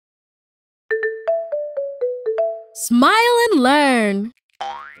Smile and learn.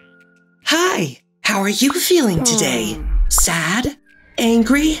 Hi, how are you feeling today? Sad?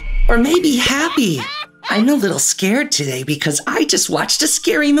 Angry? Or maybe happy? I'm a little scared today because I just watched a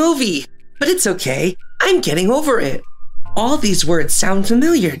scary movie. But it's okay, I'm getting over it. All these words sound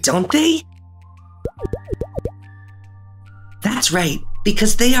familiar, don't they? That's right,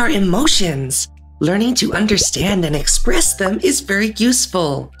 because they are emotions. Learning to understand and express them is very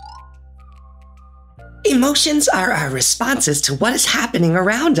useful. Emotions are our responses to what is happening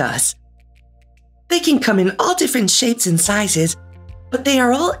around us. They can come in all different shapes and sizes, but they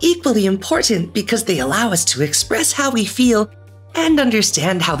are all equally important because they allow us to express how we feel and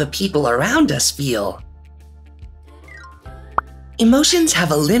understand how the people around us feel. Emotions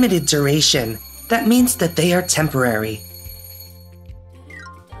have a limited duration. That means that they are temporary.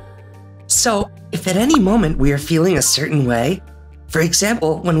 So, if at any moment we are feeling a certain way, for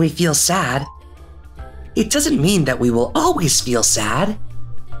example, when we feel sad, it doesn't mean that we will always feel sad.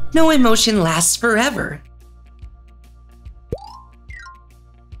 No emotion lasts forever.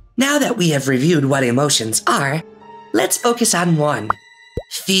 Now that we have reviewed what emotions are, let's focus on one: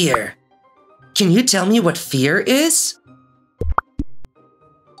 fear. Can you tell me what fear is?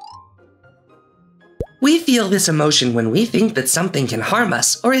 We feel this emotion when we think that something can harm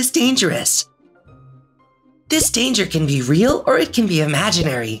us or is dangerous. This danger can be real or it can be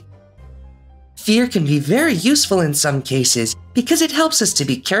imaginary. Fear can be very useful in some cases because it helps us to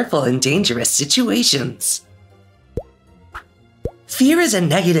be careful in dangerous situations. Fear is a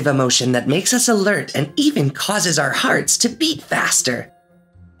negative emotion that makes us alert and even causes our hearts to beat faster.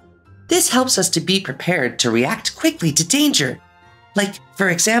 This helps us to be prepared to react quickly to danger. Like, for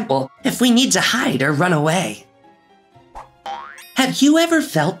example, if we need to hide or run away. Have you ever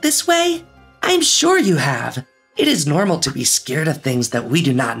felt this way? I'm sure you have. It is normal to be scared of things that we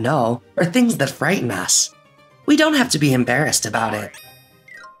do not know or things that frighten us. We don't have to be embarrassed about it.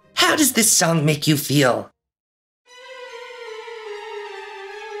 How does this song make you feel?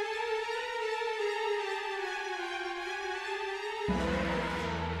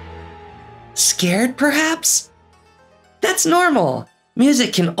 Scared, perhaps? That's normal.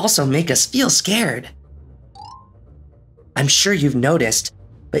 Music can also make us feel scared. I'm sure you've noticed,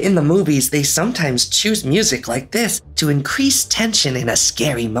 but in the movies, they sometimes choose music like this to increase tension in a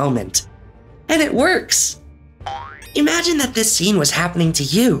scary moment. And it works. Imagine that this scene was happening to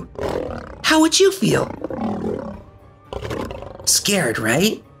you. How would you feel? Scared,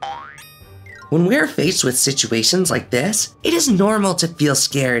 right? When we're faced with situations like this, it is normal to feel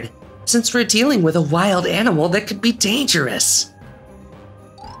scared, since we're dealing with a wild animal that could be dangerous.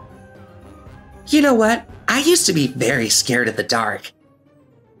 You know what? I used to be very scared of the dark.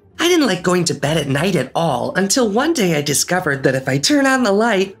 I didn't like going to bed at night at all until one day I discovered that if I turn on the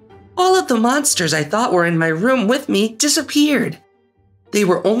light, all of the monsters I thought were in my room with me disappeared. They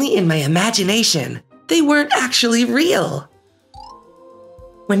were only in my imagination. They weren't actually real.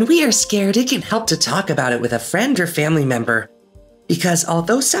 When we are scared, it can help to talk about it with a friend or family member. Because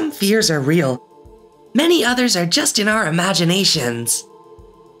although some fears are real, many others are just in our imaginations.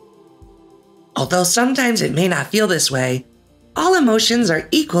 Although sometimes it may not feel this way, all emotions are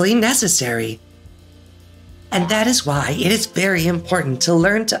equally necessary. And that is why it is very important to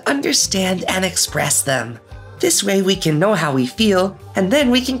learn to understand and express them. This way we can know how we feel, and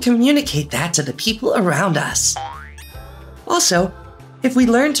then we can communicate that to the people around us. Also, if we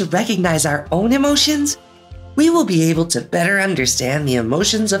learn to recognize our own emotions, we will be able to better understand the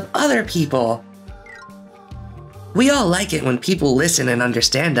emotions of other people. We all like it when people listen and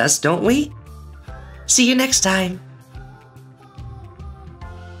understand us, don't we? See you next time.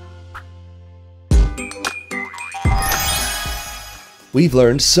 We've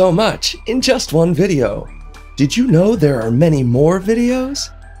learned so much in just one video. Did you know there are many more videos?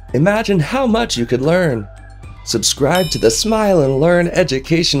 Imagine how much you could learn. Subscribe to the Smile and Learn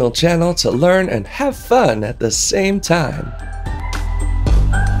educational channel to learn and have fun at the same time.